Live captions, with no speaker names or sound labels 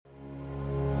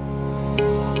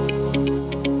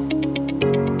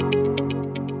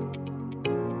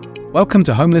Welcome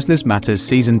to Homelessness Matters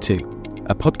Season 2,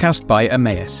 a podcast by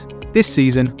Emmaus. This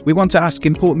season, we want to ask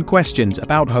important questions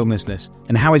about homelessness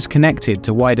and how it's connected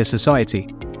to wider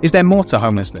society. Is there more to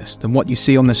homelessness than what you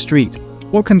see on the street?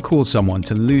 What can cause someone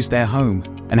to lose their home?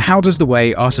 And how does the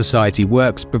way our society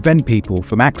works prevent people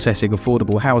from accessing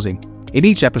affordable housing? In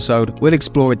each episode, we'll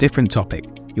explore a different topic.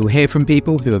 You'll hear from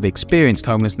people who have experienced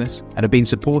homelessness and have been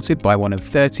supported by one of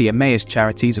 30 Emmaus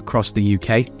charities across the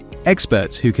UK,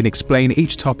 experts who can explain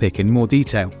each topic in more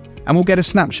detail, and we'll get a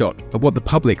snapshot of what the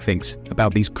public thinks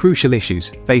about these crucial issues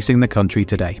facing the country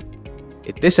today.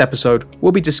 In this episode,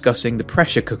 we'll be discussing the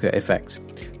pressure cooker effect,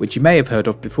 which you may have heard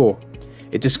of before.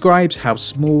 It describes how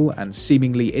small and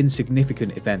seemingly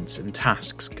insignificant events and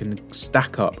tasks can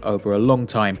stack up over a long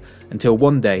time until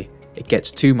one day it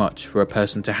gets too much for a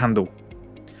person to handle.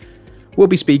 We'll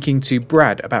be speaking to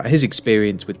Brad about his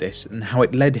experience with this and how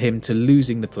it led him to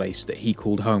losing the place that he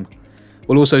called home.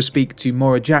 We'll also speak to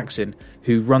Maura Jackson,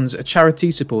 who runs a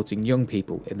charity supporting young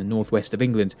people in the northwest of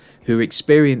England who are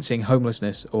experiencing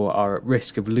homelessness or are at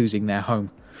risk of losing their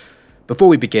home. Before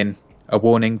we begin, a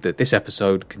warning that this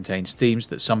episode contains themes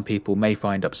that some people may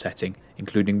find upsetting,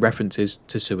 including references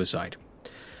to suicide.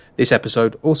 This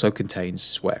episode also contains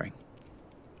swearing.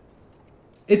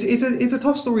 It's a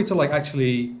tough story to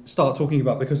actually start talking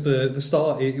about because the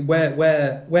start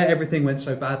where everything went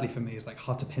so badly for me is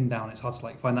hard to pin down. It's hard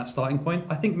to find that starting point.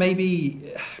 I think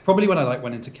probably when I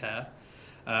went into care,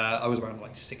 I was around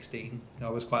 16. I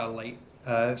was quite late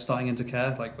starting into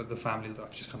care, with the family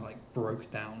life just kind of broke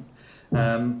down.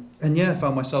 I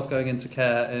found myself going into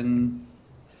care, and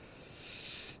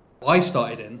I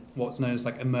started in what's known as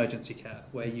emergency care,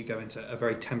 where you go into a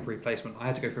very temporary placement. I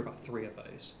had to go through about 3 of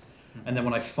those. And then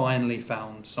when I finally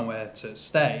found somewhere to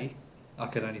stay, I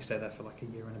could only stay there for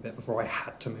a year and a bit before I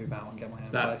had to move out and get my own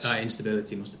place. That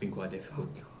instability must have been quite difficult.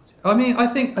 Oh, God. I mean, I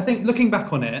think looking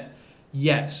back on it,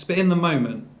 yes, but in the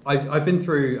moment, I've been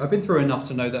through enough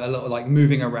to know that a lot of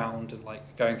moving around and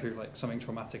going through something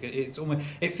traumatic.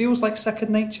 It feels like second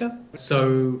nature.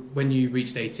 So when you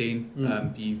reached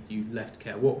 18, you left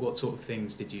care. What sort of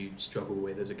things did you struggle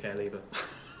with as a care leaver?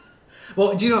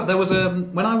 Well, do you know there was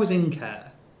when I was in care.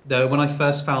 When I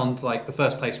first found the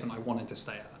first placement I wanted to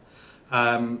stay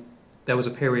at, there was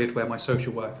a period where my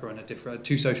social worker and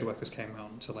 2 social workers came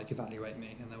around to evaluate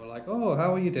me, and they were like, "Oh,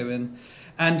 how are you doing?"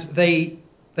 And they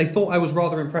thought I was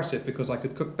rather impressive because I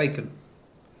could cook bacon.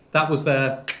 That was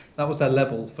their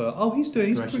level for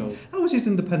that was his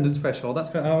independence threshold.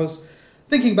 That's I was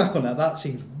thinking back on that. That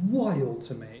seems wild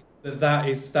to me.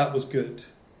 That was good.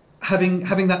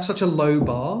 Having that such a low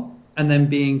bar, and then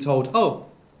being told, "Oh,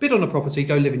 bid on a property,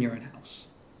 go live in your own house."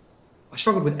 I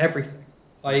struggled with everything.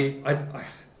 I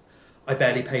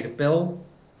barely paid a bill.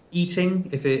 Eating,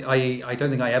 I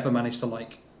don't think I ever managed to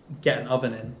get an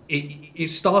oven in. It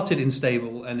started in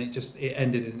stable, and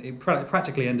it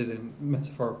practically ended in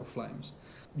metaphorical flames.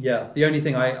 Yeah, the only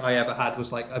thing I ever had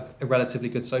was a relatively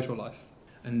good social life.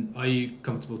 And are you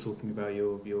comfortable talking about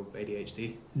your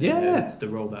ADHD? Yeah, and the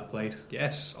role that played.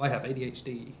 Yes, I have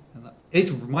ADHD,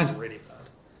 and mine's really bad.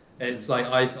 It's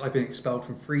I've been expelled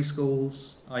from free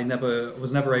schools. I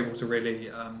was never able to really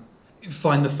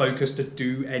find the focus to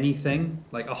do anything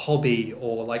a hobby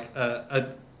or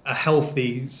a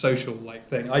healthy social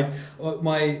thing. I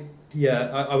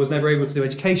was never able to do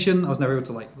education. I was never able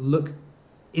to look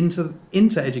into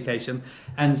education.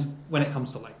 And when it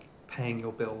comes to paying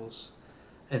your bills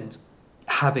and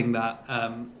having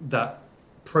that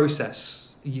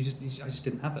process, I just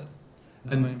didn't have it.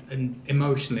 And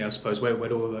emotionally, I suppose, where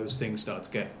all of those things start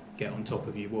to get on top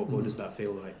of you, what does that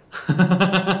feel like?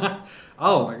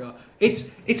 Oh my God,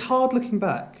 it's hard looking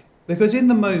back because in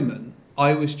the moment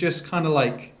I was just kind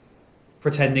of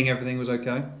pretending everything was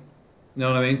okay. You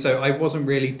know what I mean? So I wasn't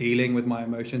really dealing with my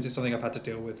emotions. It's something I've had to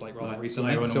deal with rather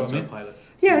recently. You're on autopilot.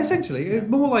 Yeah, essentially,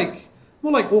 more like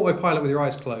autopilot with your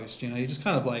eyes closed. You just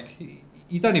kind of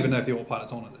you don't even know if the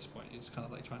autopilot's on at this point. You're just kind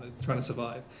of trying to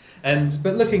survive.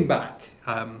 But looking back,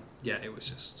 it was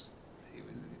just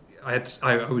I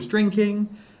was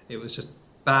drinking. It was just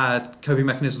bad coping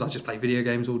mechanisms. I just play video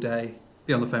games all day,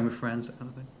 be on the phone with friends, that kind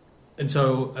of thing. And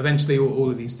so eventually all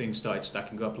of these things started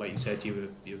stacking up. Like you said,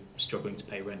 you were struggling to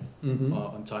pay rent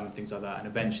on time and things like that. And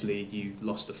eventually you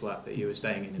lost the flat that you were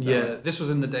staying in. Is that right? This was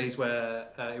in the days where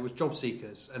it was job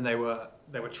seekers, and they were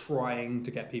trying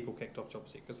to get people kicked off job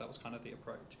seekers. That was kind of the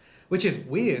approach, which is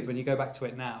weird when you go back to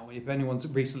it now. If anyone's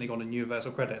recently gone on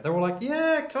Universal Credit, they're all like,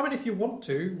 "Yeah, come in if you want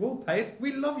to. We'll pay it.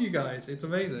 We love you guys. It's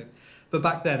amazing." But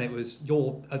back then it was,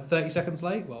 you're 30 seconds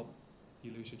late, well,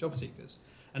 you lose your job seekers.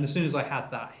 And as soon as I had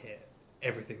that hit,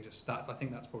 everything just started. I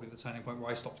think that's probably the turning point where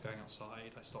I stopped going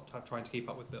outside. I stopped trying to keep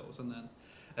up with bills, and then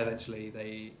eventually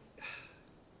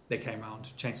they came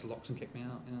around, changed the locks, and kicked me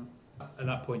out. Yeah. At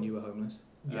that point, you were homeless.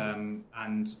 Yeah.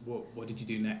 And what did you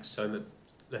do next? So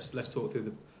let's talk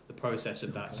through the process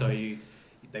of that. So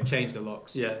they've changed the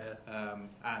locks. Yeah.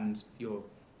 And you're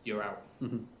out.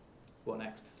 Mm-hmm. What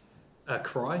next?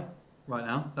 Cry right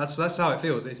now. That's how it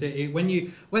feels. When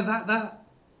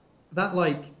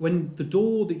the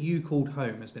door that you called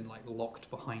home has been like locked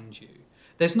behind you.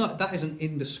 That is an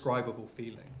indescribable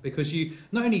feeling, because you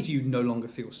not only do you no longer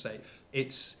feel safe.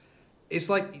 It's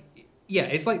like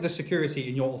the security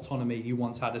in your autonomy you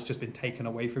once had has just been taken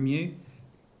away from you.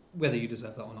 Whether you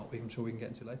deserve that or not, I'm sure we can get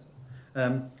into later.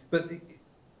 But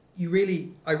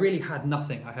I really had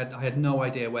nothing. I had no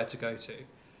idea where to go to.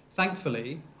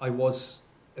 Thankfully, I was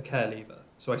a care leaver,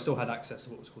 so I still had access to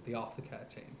what was called the aftercare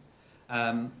team.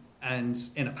 And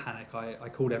in a panic, I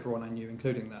called everyone I knew,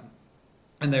 including them,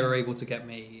 and they were able to get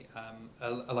me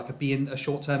a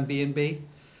short-term B&B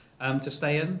to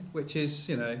stay in, which is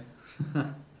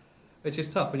which is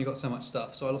tough when you've got so much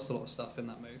stuff. So I lost a lot of stuff in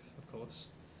that move, of course.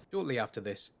 Shortly after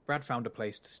this, Brad found a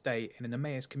place to stay in an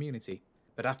Emmaus community,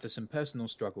 but after some personal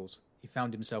struggles, he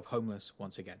found himself homeless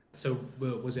once again. So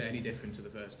was it any different to the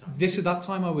first time? That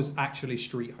time I was actually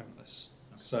street homeless.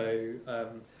 So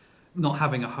not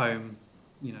having a home,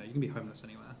 you can be homeless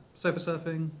anywhere. Sofa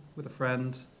surfing with a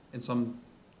friend in some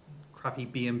crappy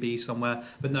B&B somewhere.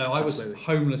 But no, I was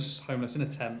homeless in a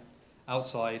tent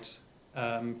outside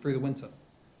through the winter.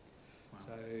 Wow.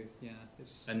 So yeah,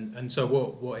 it's and so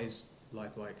what is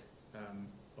life like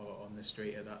on the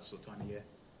street at that sort of time of year?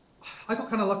 I got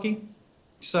kind of lucky.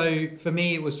 So for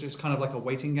me, it was just kind of like a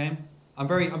waiting game. I'm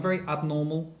very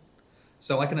abnormal,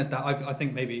 so I can adapt. I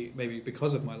think maybe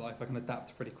because of my life, I can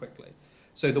adapt pretty quickly.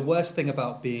 So the worst thing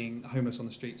about being homeless on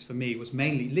the streets for me was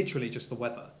literally just the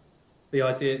weather. The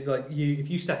idea, if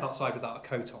you step outside without a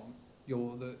coat on,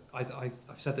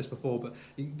 I've said this before, but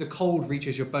the cold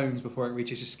reaches your bones before it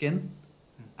reaches your skin,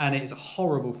 and it's a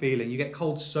horrible feeling. You get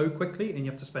cold so quickly, and you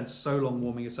have to spend so long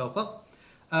warming yourself up.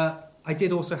 I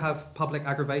did also have public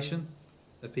aggravation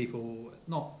of people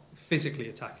not physically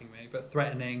attacking me, but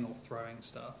threatening or throwing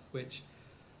stuff, which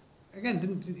again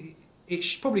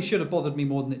probably should have bothered me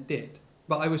more than it did.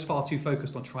 But I was far too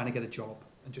focused on trying to get a job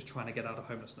and just trying to get out of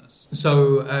homelessness.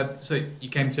 So you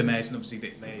came to Emmaus, and obviously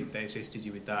they assisted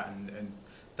you with that, and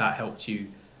that helped you,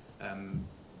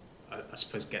 I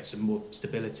suppose, get some more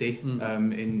stability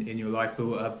in your life.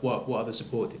 But what other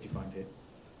support did you find here?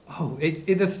 Oh,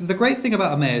 the great thing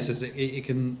about Emmaus is that it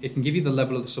can give you the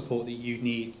level of the support that you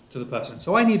need to the person.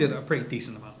 So I needed a pretty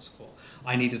decent amount of support.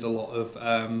 I needed a lot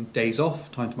of days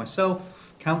off, time to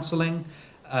myself, counselling.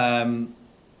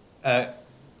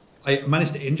 I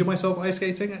managed to injure myself ice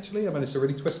skating, actually. I managed to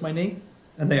really twist my knee,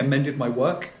 and they amended my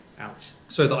work. Ouch.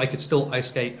 So that I could still ice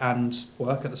skate and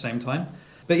work at the same time.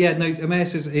 But yeah, no,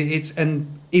 Emmaus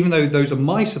and even though those are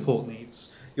my support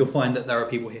needs, you'll find that there are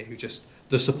people here who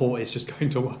the support is just going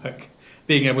to work.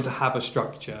 Being able to have a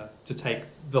structure to take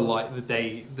the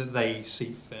day that they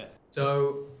see fit.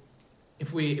 So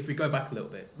if we go back a little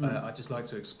bit, I'd just like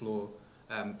to explore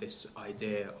this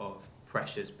idea of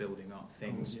pressures building up,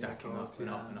 things stacking up and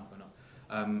up and up and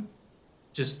up.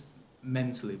 Just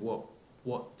mentally,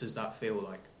 what does that feel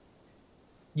like?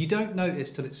 You don't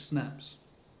notice till it snaps.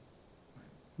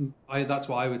 That's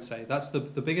what I would say. That's the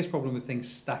biggest problem with things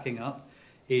stacking up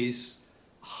is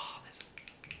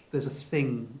there's a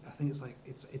thing. I think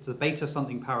it's a beta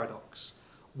something paradox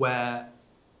where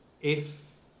I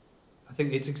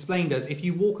think it's explained as if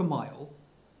you walk a mile,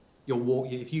 you'll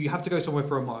walk. If you have to go somewhere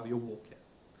for a mile, you'll walk it.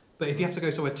 But if you have to go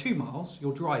somewhere 2 miles,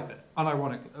 you'll drive it,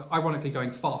 ironically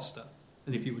going faster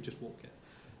than if you would just walk it.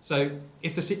 So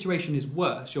if the situation is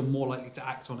worse, you're more likely to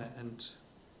act on it and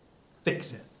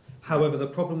fix it. However, the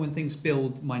problem when things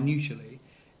build minutially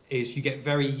is you get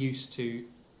very used to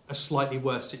a slightly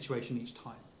worse situation each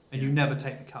time, and you never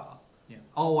take the car. Yeah.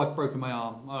 Oh, I've broken my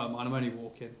arm. Oh, I'm only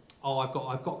walking. Oh, I've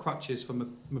got crutches from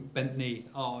a bent knee.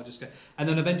 Oh, I'll just go. And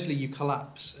then eventually you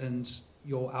collapse and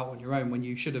you're out on your own when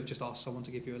you should have just asked someone to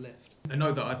give you a lift. A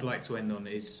note that I'd like to end on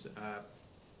is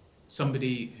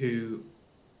somebody who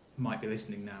might be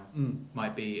listening now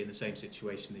might be in the same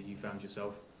situation that you found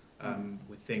yourself,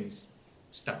 with things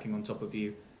stacking on top of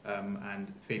you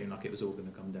and feeling like it was all going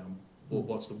to come down. Or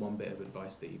what's the one bit of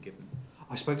advice that you'd give them?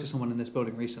 I spoke to someone in this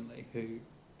building recently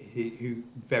who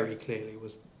very clearly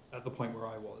was at the point where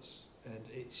I was, and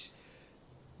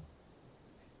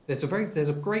there's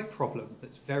a great problem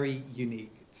that's very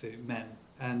unique to men,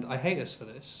 and I hate us for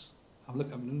this.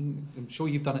 I'm sure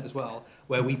you've done it as well,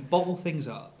 where we bottle things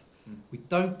up, we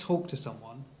don't talk to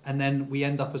someone, and then we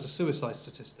end up as a suicide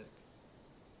statistic.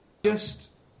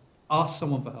 Just ask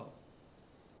someone for help.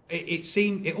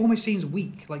 it almost seems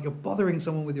weak, like you're bothering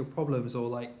someone with your problems, or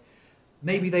like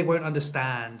maybe they won't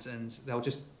understand and they'll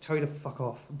just tell you to fuck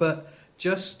off. But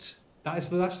just that's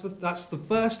the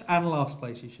first and last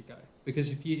place you should go, because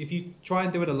if you try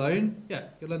and do it alone,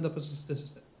 you'll end up as a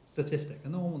statistic,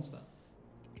 and no one wants that.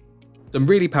 Some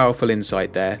really powerful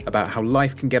insight there about how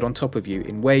life can get on top of you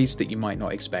in ways that you might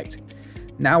not expect.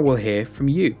 Now we'll hear from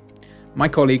you. My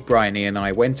colleague Bryony and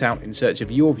I went out in search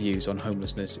of your views on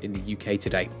homelessness in the UK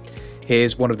today.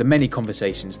 Here's one of the many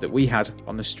conversations that we had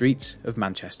on the streets of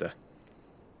Manchester.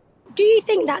 Do you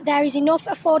think that there is enough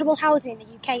affordable housing in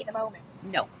the UK at the moment?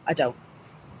 No, I don't.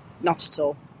 Not at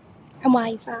all. And why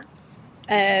is that?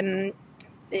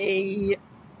 The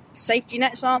safety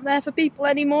nets aren't there for people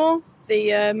anymore.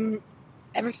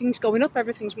 Everything's going up,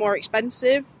 everything's more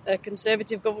expensive. A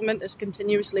Conservative government has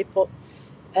continuously put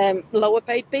lower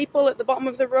paid people at the bottom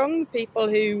of the rung, people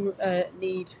who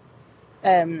need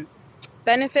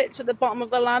benefits at the bottom of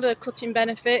the ladder, cutting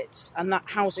benefits, and that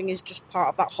housing is just part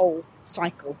of that whole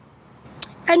cycle.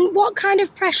 And what kind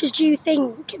of pressures do you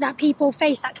think that people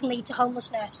face that can lead to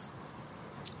homelessness?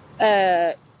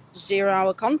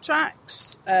 0-hour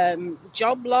contracts,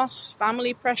 job loss,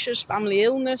 family pressures, family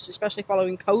illness, especially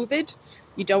following COVID.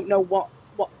 You don't know what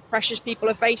pressures people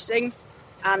are facing.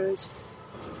 And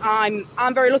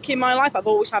I'm very lucky in my life. I've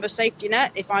always had a safety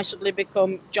net. If I suddenly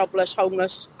become jobless,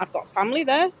 homeless, I've got family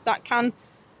there that can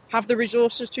have the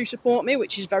resources to support me,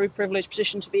 which is a very privileged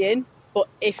position to be in. But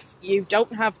if you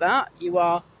don't have that,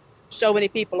 so many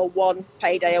people are one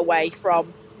payday away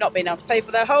from not being able to pay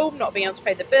for their home, not being able to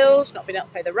pay the bills, not being able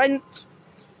to pay the rent.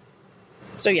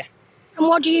 So, yeah. And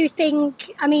what do you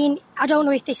think, I mean, I don't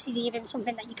know if this is even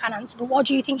something that you can answer, but what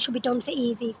do you think should be done to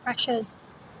ease these pressures?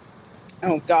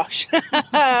 Oh, gosh.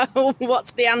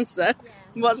 What's the answer?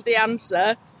 Yeah. What's the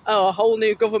answer? Oh, a whole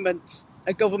new government.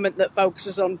 A government that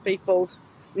focuses on people's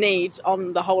needs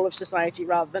on the whole of society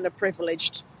rather than a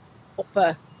privileged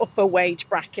upper wage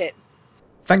bracket.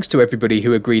 Thanks to everybody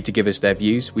who agreed to give us their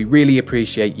views. We really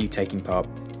appreciate you taking part.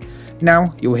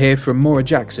 Now you'll hear from Maura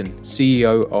Jackson,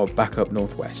 CEO of Back Up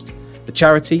North West. The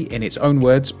charity, in its own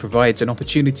words, provides an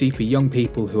opportunity for young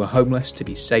people who are homeless to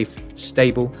be safe,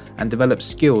 stable, and develop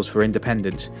skills for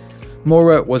independence.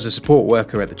 Maura was a support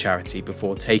worker at the charity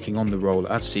before taking on the role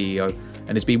as CEO,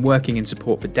 and has been working in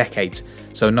support for decades,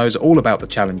 so knows all about the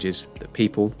challenges that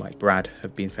people like Brad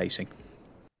have been facing.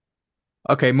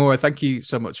 Okay, Maura, thank you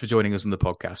so much for joining us on the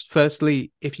podcast.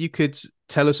 Firstly, if you could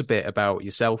tell us a bit about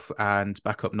yourself and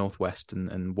Back Up North West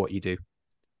and what you do.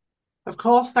 Of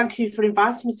course, thank you for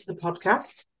inviting me to the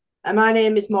podcast. My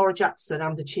name is Maura Jackson.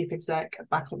 I'm the Chief Exec at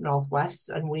Back Up North West,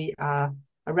 and we are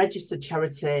a registered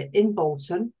charity in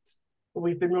Bolton.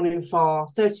 We've been running for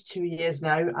 32 years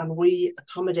now, and we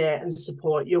accommodate and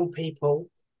support young people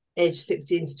aged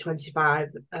 16 to 25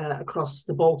 across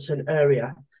the Bolton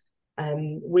area.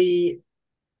 We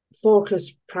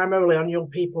focus primarily on young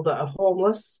people that are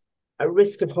homeless, at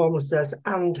risk of homelessness,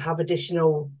 and have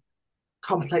additional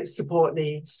complex support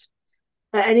needs.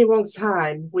 At any one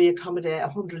time, we accommodate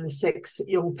 106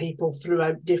 young people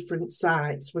throughout different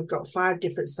sites. We've got 5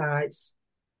 different sites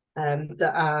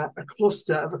that are a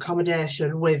cluster of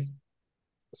accommodation with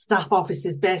staff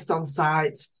offices based on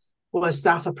site, where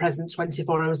staff are present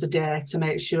 24 hours a day to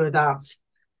make sure that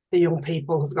the young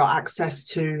people have got access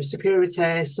to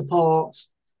security, support,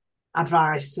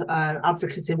 advice,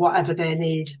 advocacy, whatever they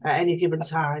need at any given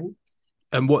time.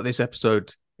 And what this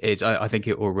episode is, I think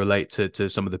it will relate to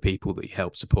some of the people that you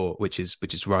help support, which is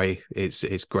why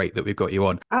it's great that we've got you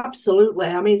on. Absolutely.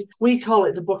 I mean, we call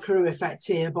it the Buckaroo effect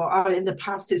here, but in the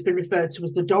past it's been referred to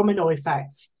as the domino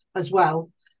effect as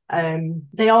well.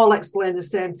 They all explain the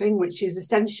same thing, which is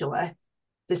essentially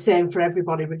the same for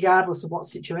everybody, regardless of what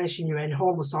situation you're in,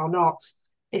 homeless or not.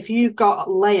 If you've got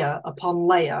layer upon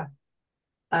layer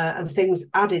and things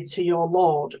added to your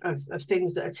load of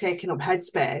things that are taking up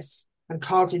headspace and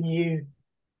causing you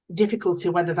difficulty,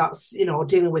 whether that's,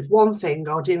 dealing with one thing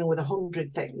or dealing with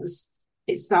 100 things,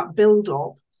 it's that build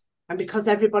up. And because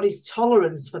everybody's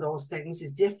tolerance for those things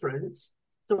is different,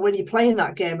 so when you're playing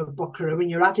that game of Buckaroo and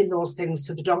you're adding those things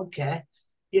to the donkey,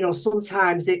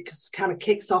 sometimes it kind of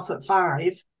kicks off at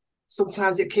 5,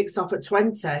 sometimes it kicks off at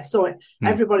 20. So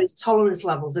everybody's tolerance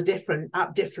levels are different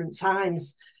at different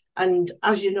times. And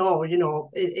as you know,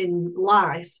 in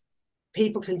life,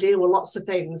 people can deal with lots of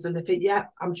things. And they think,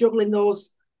 I'm juggling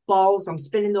those balls, I'm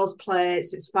spinning those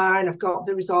plates, it's fine, I've got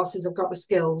the resources, I've got the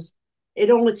skills. It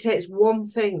only takes one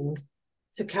thing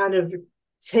to kind of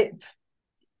tip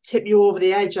you over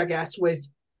the edge, I guess, with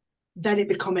then it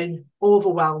becoming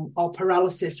overwhelm or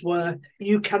paralysis, where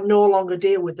you can no longer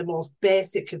deal with the most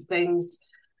basic of things.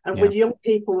 And with young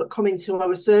people that come into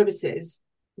our services,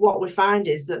 what we find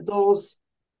is that those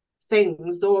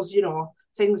things,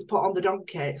 things put on the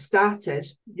donkey started,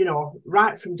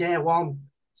 right from day one.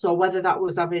 So whether that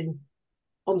was having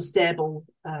unstable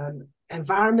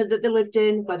environment that they lived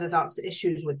in, whether that's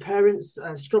issues with parents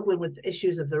struggling with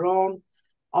issues of their own,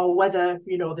 or whether,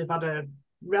 they've had a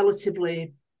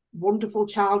relatively wonderful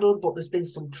childhood, but there's been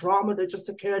some trauma that just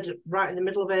occurred right in the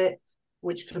middle of it,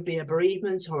 which could be a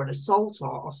bereavement or an assault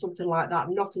or something like that,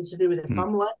 nothing to do with the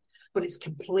family, but it's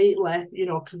completely,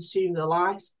 consumed their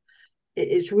life.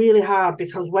 It's really hard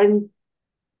because when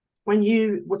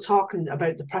you were talking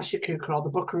about the pressure cooker or the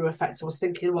buckaroo effect, I was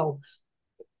thinking, well,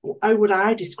 how would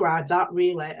I describe that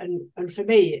really? And for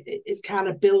me, it's kind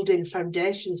of building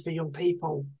foundations for young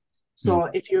people. So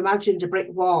if you imagined a brick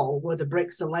wall where the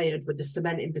bricks are layered with the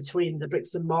cement in between, the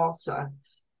bricks and mortar,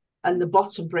 and the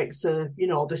bottom bricks are,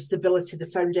 the stability, the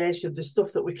foundation, the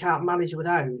stuff that we can't manage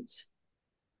without,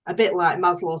 a bit like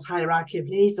Maslow's hierarchy of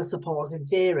needs, I suppose, in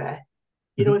theory.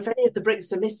 If any of the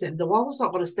bricks are missing, the wall's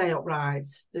not going to stay upright.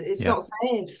 It's not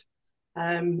safe.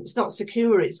 It's not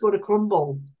secure. It's going to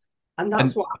crumble. And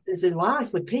that's what happens in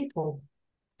life with people.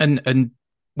 And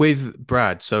with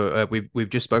Brad, so we've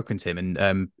just spoken to him,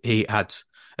 and he had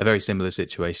a very similar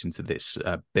situation to this,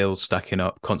 bills stacking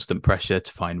up, constant pressure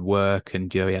to find work,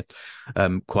 and he had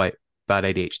quite bad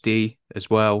ADHD as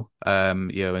well,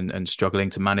 and struggling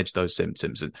to manage those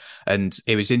symptoms. And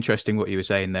it was interesting what you were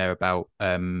saying there about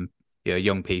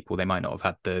young people. They might not have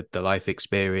had the life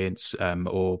experience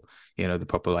or the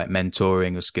proper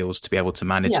mentoring or skills to be able to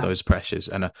manage those pressures.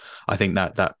 And I think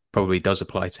that probably does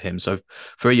apply to him. So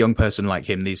for a young person like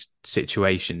him, these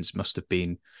situations must have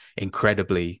been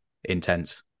incredibly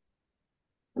intense.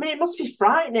 I mean, it must be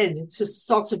frightening to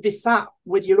sort of be sat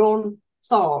with your own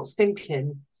thoughts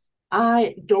thinking,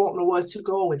 I don't know where to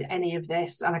go with any of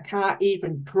this, and I can't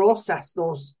even process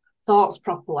those thoughts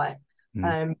properly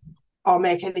or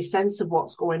make any sense of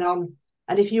what's going on.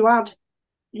 And if you add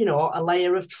a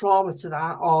layer of trauma to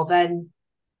that, or then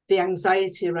the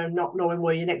anxiety around not knowing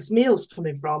where your next meal's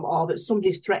coming from, or that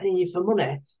somebody's threatening you for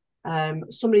money,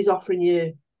 somebody's offering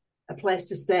you a place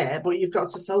to stay, but you've got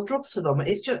to sell drugs for them.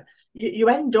 It's just, you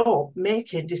end up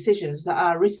making decisions that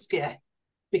are risky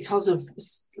because of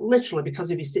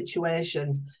your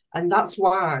situation. And that's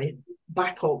why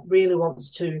Backup really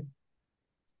wants to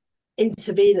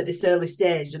intervene at this early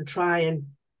stage and try and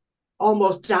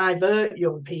almost divert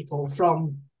young people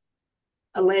from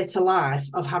a later life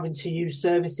of having to use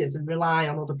services and rely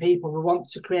on other people. We want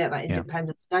to create that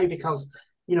independence now because,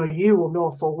 you will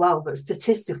know full well that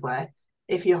statistically,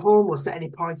 if you're homeless at any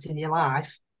point in your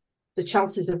life, the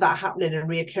chances of that happening and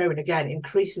reoccurring again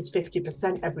increases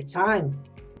 50% every time.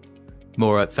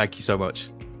 Maura, thank you so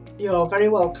much. You're very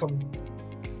welcome.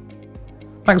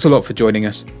 Thanks a lot for joining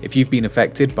us. If you've been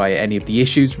affected by any of the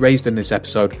issues raised in this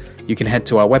episode, you can head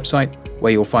to our website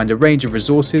where you'll find a range of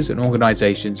resources and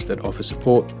organisations that offer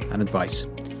support and advice.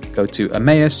 Go to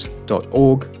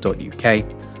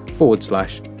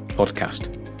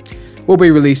emmaus.org.uk/podcast. We'll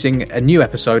be releasing a new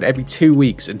episode every 2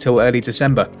 weeks until early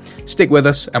December. Stick with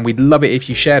us, and we'd love it if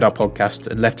you shared our podcast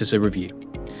and left us a review.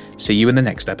 See you in the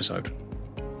next episode.